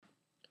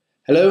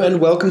Hello and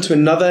welcome to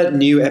another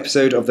new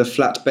episode of the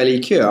Flat Belly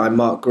Cure. I'm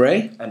Mark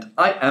Gray. And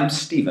I am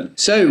Stephen.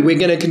 So we're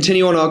going to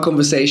continue on our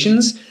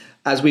conversations.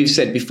 As we've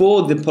said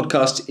before, the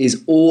podcast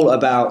is all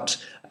about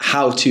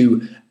how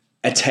to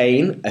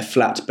attain a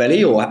flat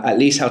belly, or at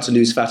least how to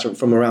lose fat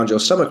from around your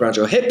stomach, around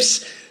your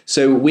hips.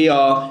 So we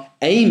are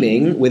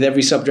aiming with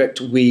every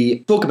subject we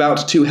talk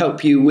about to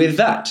help you with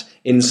that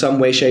in some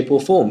way, shape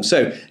or form.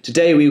 So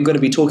today we're going to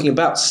be talking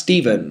about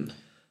Stephen.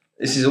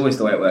 This is always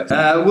the way it works.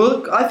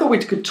 Well, I thought we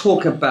could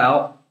talk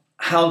about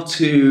how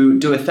to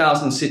do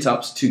 1,000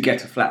 sit-ups to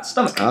get a flat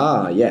stomach.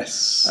 Ah,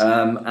 yes.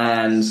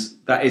 And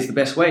that is the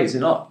best way, is it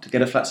not, to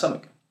get a flat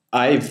stomach?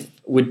 I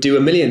would do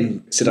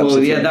 1,000,000 sit-ups.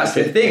 Well, yeah, that's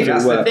the thing.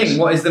 That's the thing.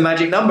 What is the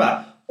magic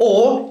number?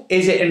 Or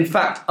is it in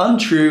fact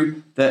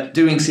untrue that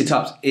doing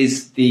sit-ups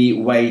is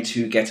the way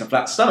to get a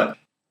flat stomach?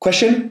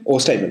 Question or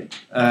statement?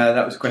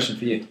 That was a question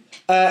for you.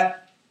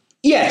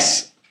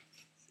 Yes.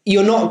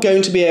 You're not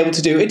going to be able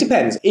to do, it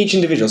depends, each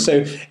individual.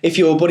 So if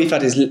your body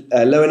fat is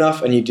low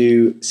enough and you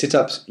do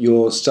sit-ups,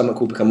 your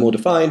stomach will become more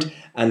defined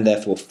and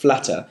therefore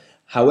flatter.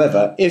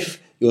 However, if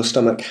your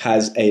stomach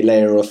has a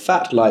layer of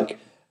fat like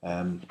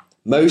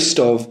most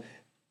of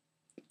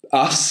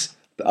us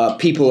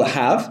people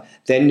have,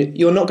 then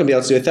you're not going to be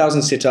able to do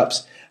 1,000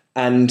 sit-ups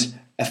and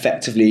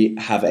effectively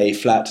have a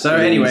flat So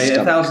anyway,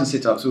 stomach. 1,000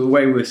 sit-ups, the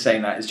way we were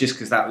saying that is just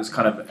because that was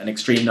kind of an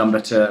extreme number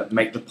to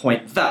make the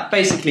point that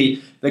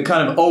basically the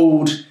kind of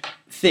old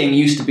thing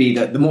used to be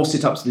that the more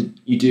sit-ups that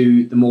you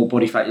do, the more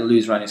body fat you'll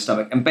lose around your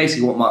stomach. And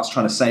basically what Mark's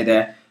trying to say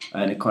there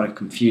in a kind of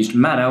confused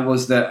manner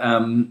was that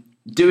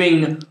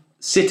doing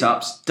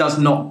sit-ups does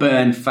not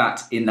burn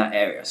fat in that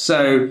area.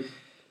 So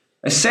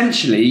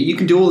essentially you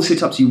can do all the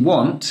sit-ups you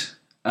want,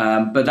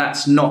 but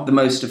that's not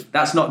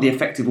the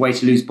effective way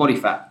to lose body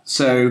fat.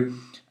 So,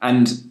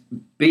 and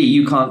B,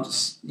 you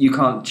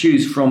can't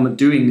choose from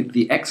doing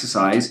the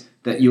exercise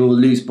that you'll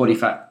lose body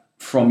fat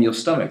from your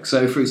stomach.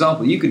 So, for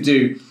example, you could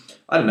do,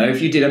 I don't know,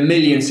 if you did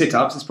 1,000,000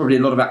 sit-ups, it's probably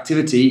a lot of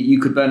activity. You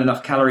could burn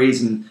enough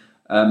calories and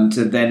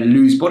to then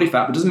lose body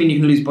fat, but it doesn't mean you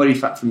can lose body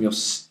fat from your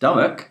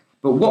stomach.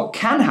 But what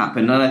can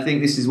happen, and I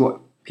think this is what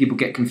people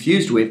get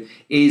confused with,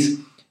 is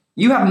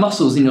you have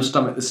muscles in your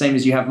stomach the same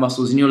as you have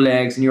muscles in your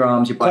legs and your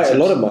arms, your biceps. Quite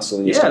a lot of muscle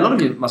in your stomach. Yeah, a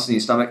lot of muscle in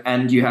your stomach,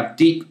 and you have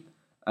deep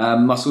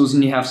muscles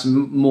and you have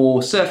some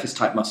more surface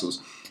type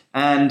muscles.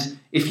 And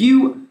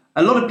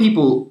a lot of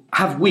people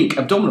have weak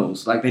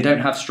abdominals, like they don't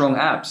have strong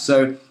abs.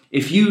 So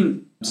if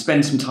you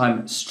spend some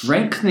time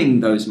strengthening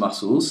those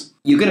muscles,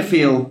 you're going to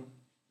feel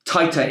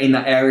tighter in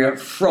that area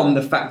from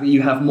the fact that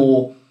you have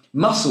more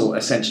muscle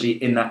essentially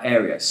in that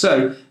area.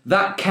 So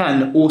that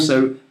can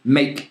also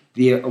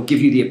or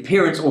give you the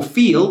appearance or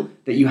feel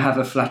that you have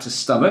a flatter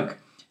stomach.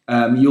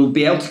 You'll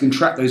be able to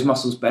contract those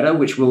muscles better,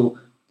 which will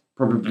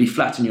probably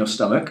flatten your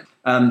stomach.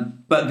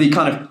 But the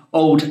kind of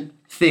old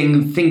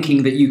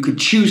thinking that you could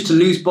choose to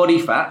lose body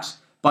fat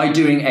by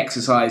doing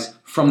exercise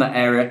from that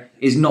area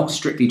is not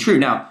strictly true.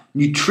 Now,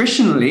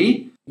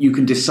 nutritionally, you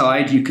can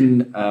decide, you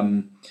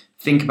can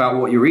think about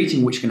what you're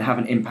eating, which can have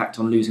an impact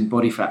on losing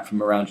body fat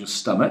from around your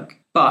stomach.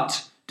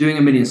 But doing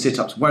 1,000,000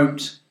 sit-ups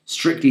won't,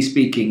 strictly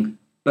speaking,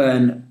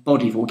 burn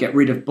body or get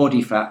rid of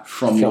body fat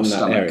from your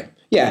stomach. Area.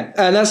 Yeah,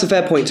 and that's a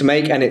fair point to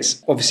make, and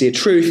it's obviously a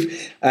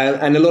truth.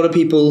 And a lot of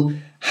people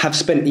have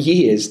spent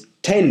years,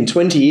 10,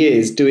 20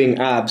 years doing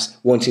abs,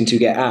 wanting to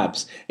get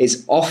abs.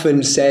 It's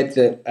often said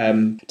that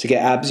to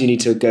get abs, you need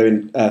to go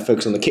and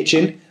focus on the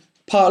kitchen.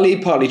 Partly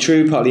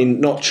true, partly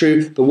not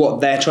true. But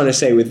what they're trying to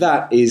say with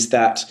that is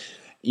that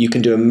you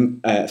can do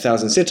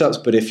 1,000 sit-ups,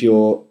 but if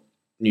your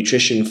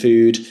nutrition,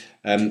 food,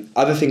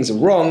 other things are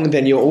wrong,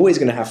 then you're always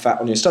going to have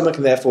fat on your stomach,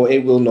 and therefore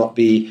it will not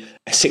be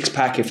a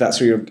six-pack if that's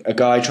you're a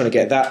guy trying to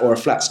get that, or a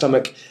flat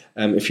stomach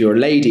if you're a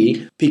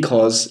lady,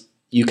 because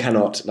you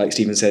cannot, like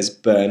Stephen says,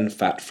 burn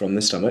fat from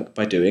the stomach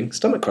by doing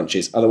stomach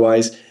crunches.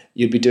 Otherwise,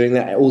 you'd be doing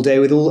that all day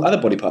with all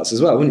other body parts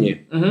as well, wouldn't you?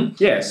 Mm-hmm.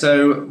 Yeah,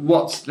 so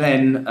what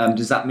then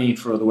does that mean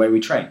for the way we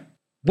train?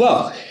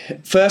 Well,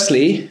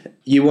 firstly,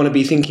 you want to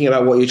be thinking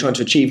about what you're trying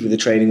to achieve with the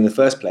training in the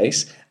first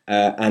place,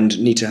 and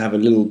need to have a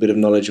little bit of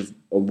knowledge of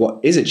what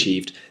is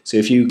achieved. So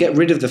if you get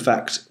rid of the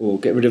fact or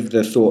get rid of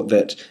the thought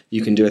that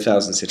you can do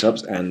 1,000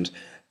 sit-ups and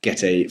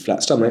get a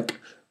flat stomach,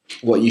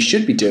 what you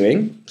should be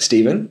doing,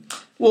 Stephen?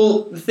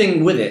 Well, the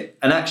thing with it,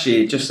 and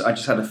actually I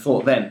just had a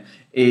thought then,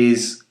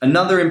 is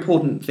another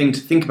important thing to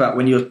think about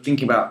when you're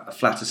thinking about a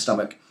flatter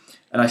stomach,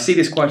 and I see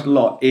this quite a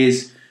lot,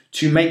 is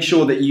to make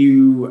sure that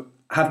you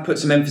have put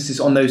some emphasis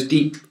on those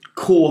deep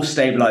core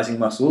stabilizing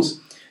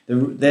muscles.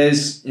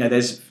 There's,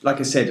 like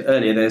I said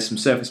earlier, there's some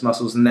surface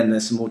muscles and then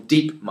there's some more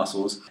deep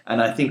muscles.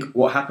 And I think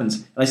what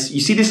happens, you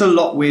see this a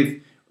lot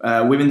with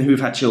women who've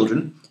had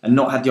children and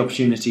not had the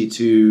opportunity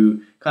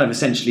to kind of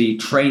essentially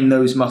train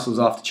those muscles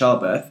after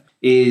childbirth,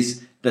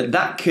 is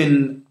that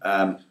can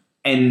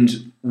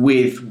end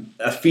with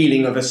a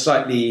feeling of a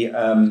slightly...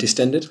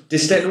 Distended?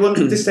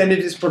 Distended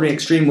is probably an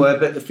extreme word,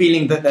 but the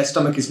feeling that their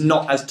stomach is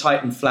not as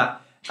tight and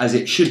flat as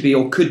it should be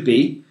or could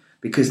be,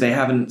 because they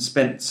haven't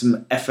spent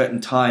some effort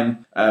and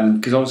time.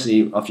 Because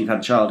obviously, after you've had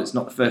a child, it's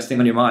not the first thing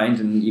on your mind,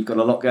 and you've got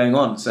a lot going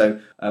on. So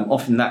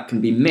often that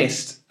can be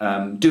missed.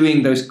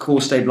 Doing those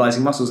core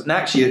stabilizing muscles, and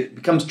actually it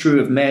becomes true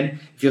of men.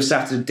 If you're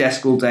sat at a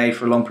desk all day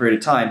for a long period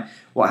of time,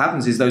 what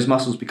happens is those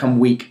muscles become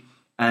weak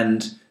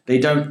and they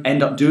don't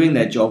end up doing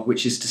their job,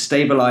 which is to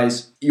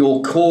stabilize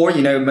your core.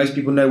 Most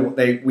people know what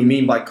we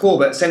mean by core,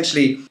 but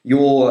essentially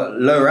your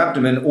lower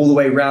abdomen all the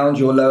way around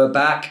your lower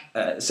back,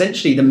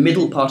 essentially the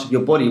middle part of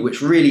your body,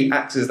 which really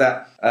acts as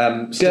that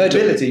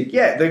stability.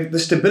 Yeah, the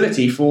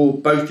stability for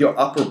both your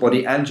upper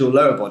body and your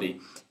lower body.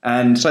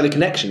 And it's like the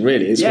connection,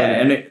 really.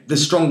 The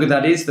stronger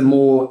that is, the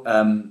more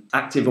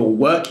active or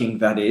working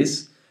that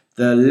is,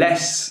 the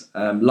less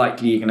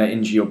likely you're going to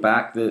injure your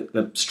back,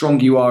 the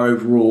stronger you are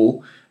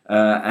overall.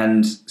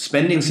 And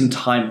spending some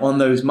time on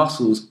those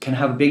muscles can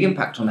have a big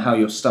impact on how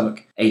your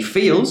stomach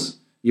feels,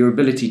 your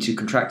ability to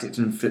contract it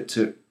and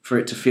for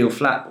it to feel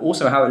flat, but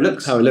also how it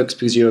looks. How it looks,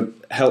 because you're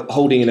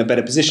holding in a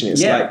better position.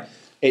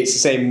 It's the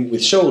same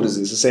with shoulders,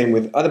 it's the same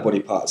with other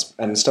body parts,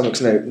 and stomach's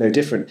no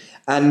different.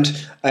 And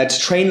to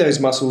train those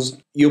muscles,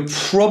 you're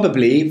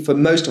probably, for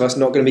most of us,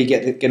 not going to be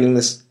getting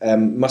this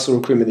muscle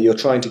recruitment that you're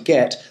trying to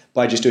get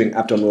by just doing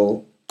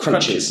abdominal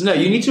crunches. No,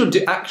 you need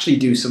to actually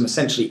do some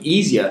essentially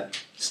easier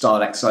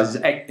style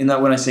exercises. In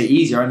that, when I say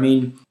easier, I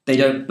mean they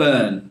don't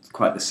burn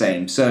quite the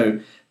same. So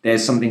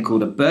there's something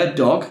called a bird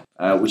dog,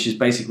 which is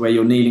basically where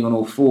you're kneeling on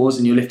all fours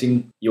and you're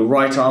lifting your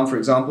right arm, for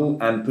example,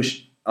 and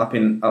push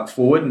up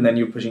forward, and then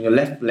you're pushing your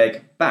left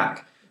leg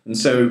back. And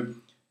so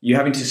you're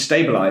having to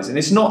stabilize, and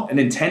it's not an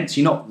intense.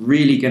 You're not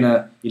really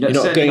gonna. You're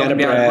not going out of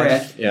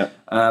breath. Yeah.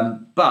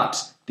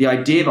 But the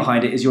idea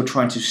behind it is you're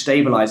trying to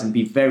stabilize and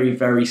be very,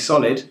 very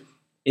solid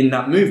in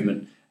that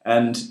movement.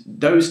 And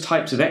those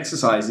types of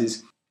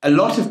exercises, a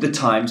lot of the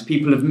times,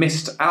 people have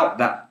missed out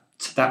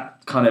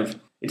that kind of.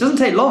 It doesn't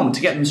take long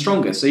to get them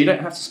stronger, so you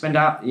don't have to spend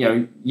out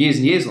years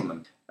and years on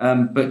them.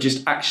 But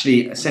just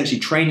actually, essentially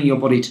training your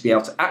body to be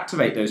able to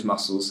activate those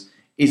muscles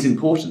is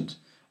important.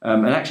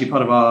 And actually,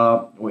 part of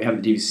what we have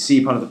at the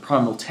DVCC, part of the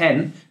Primal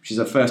 10, which is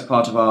the first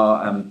part of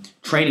our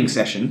training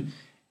session,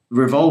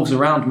 revolves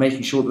around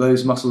making sure that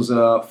those muscles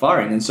are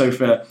firing. And so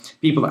for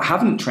people that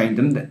haven't trained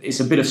them, it's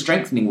a bit of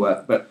strengthening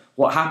work. But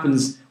what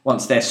happens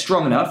once they're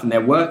strong enough and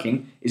they're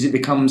working is it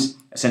becomes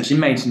essentially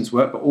maintenance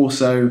work, but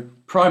also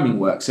priming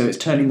work. So it's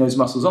turning those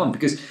muscles on.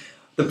 Because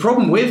the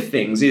problem with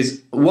things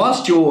is,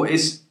 whilst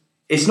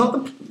it's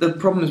not the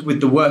problems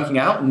with the working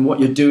out and what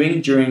you're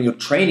doing during your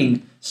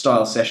training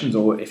style sessions,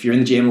 or if you're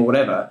in the gym or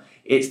whatever,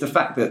 it's the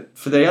fact that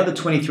for the other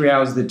 23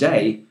 hours of the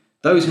day,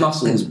 those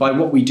muscles, by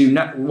what we do in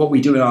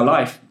our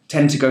life,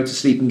 tend to go to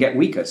sleep and get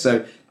weaker.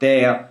 So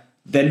they're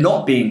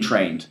not being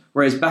trained.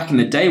 Whereas back in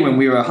the day when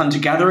we were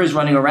hunter-gatherers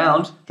running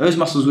around, those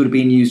muscles would have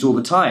been used all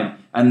the time.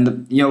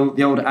 And the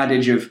old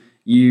adage of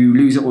you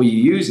lose it or you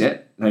use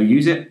it,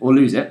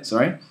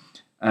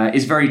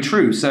 is very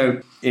true.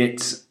 So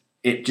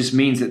it just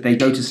means that they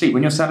go to sleep.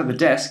 When you're sat at the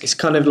desk... It's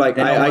kind of like,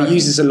 I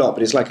use this a lot,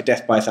 but it's like a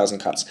death by 1,000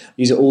 cuts. I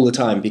use it all the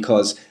time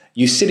because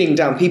you're sitting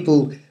down.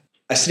 People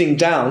are sitting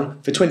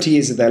down for 20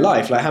 years of their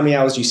life. Like, how many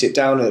hours do you sit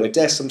down at a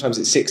desk? Sometimes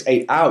it's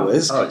 6-8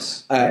 hours.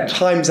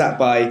 Times that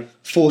by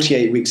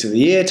 48 weeks of the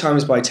year,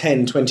 times by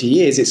 10, 20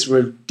 years. It's a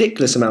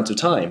ridiculous amount of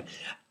time.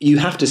 You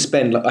have to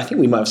spend, I think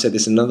we might have said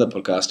this in another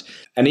podcast,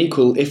 an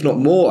equal, if not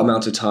more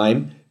amount of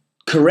time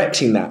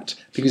correcting that,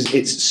 because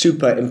it's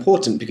super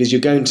important, because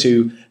you're going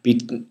to be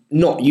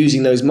not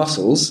using those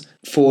muscles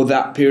for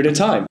that period of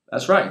time.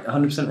 That's right,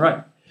 100%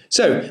 right.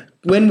 So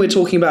when we're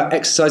talking about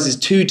exercises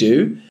to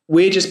do,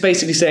 we're just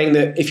basically saying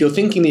that if you're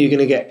thinking that you're going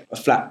to get a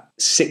flat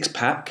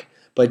six-pack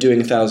by doing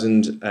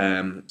 1,000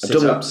 abdominal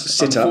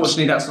sit-ups.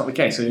 Unfortunately, that's not the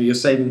case. So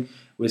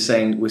we're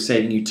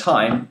saving you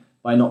time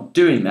by not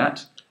doing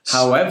that.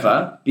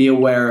 However, be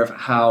aware of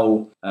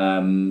how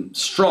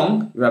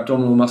strong your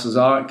abdominal muscles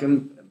are. It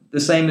can the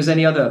same as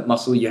any other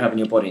muscle you have in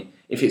your body.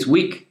 If it's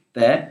weak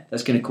there,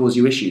 that's going to cause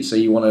you issues. So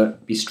you want to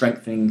be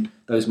strengthening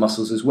those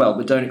muscles as well,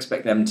 but don't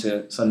expect them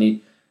to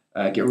suddenly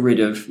get rid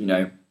of,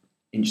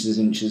 inches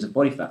and inches of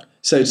body fat.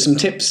 So some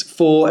tips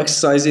for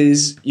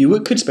exercises you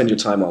could spend your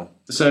time on.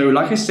 So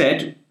like I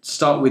said,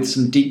 start with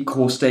some deep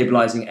core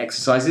stabilizing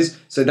exercises.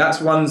 So that's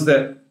ones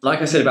that,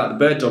 like I said about the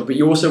bird dog, but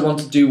you also want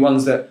to do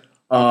ones that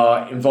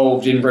are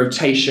involved in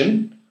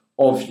rotation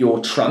of your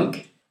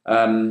trunk.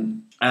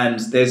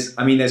 And there's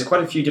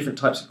quite a few different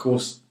types of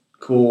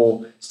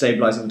core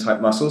stabilizing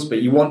type muscles,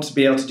 but you want to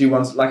be able to do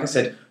ones, like I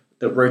said,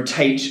 that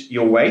rotate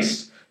your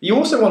waist. You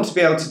also want to be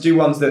able to do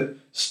ones that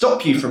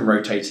stop you from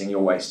rotating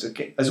your waist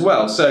as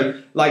well.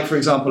 So, like, for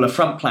example, a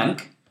front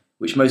plank,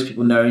 which most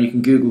people know, and you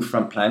can Google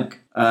front plank,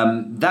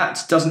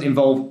 that doesn't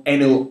involve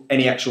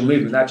any actual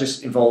movement. That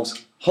just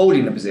involves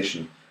holding the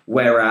position.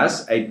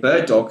 Whereas a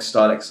bird dog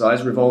style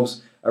exercise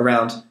revolves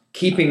around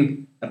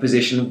keeping a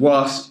position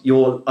whilst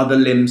your other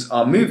limbs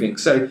are moving.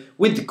 So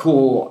with the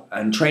core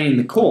and training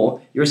the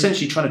core, you're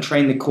essentially trying to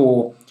train the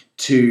core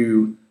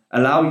to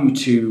allow you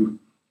to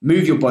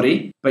move your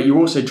body, but you're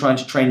also trying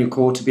to train your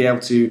core to be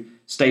able to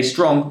stay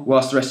strong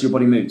whilst the rest of your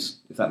body moves,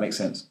 if that makes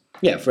sense.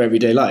 Yeah, for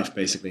everyday life,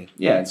 basically.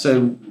 Yeah,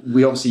 so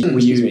we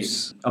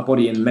use our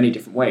body in many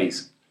different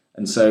ways.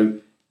 And so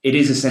it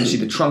is essentially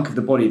the trunk of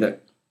the body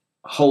that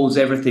holds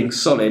everything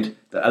solid,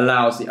 that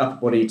allows the upper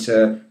body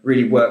to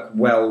really work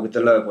well with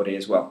the lower body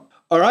as well.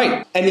 All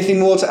right. Anything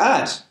more to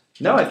add?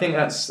 No, I think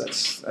that's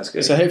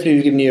good. So hopefully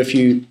we've given you a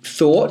few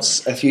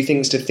thoughts, a few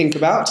things to think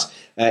about.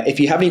 If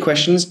you have any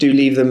questions, do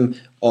leave them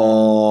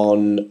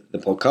on the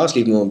podcast,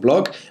 leave them on the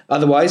blog.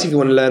 Otherwise, if you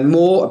want to learn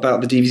more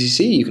about the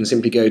DVCC, you can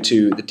simply go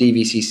to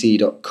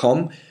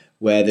thedvcc.com,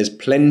 where there's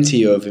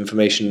plenty of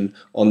information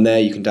on there.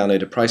 You can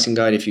download a pricing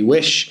guide if you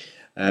wish.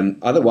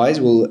 Otherwise,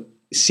 we'll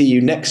see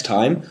you next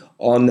time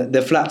on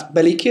the Flat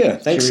Belly Cure.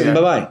 Thanks and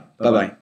bye-bye. Bye-bye.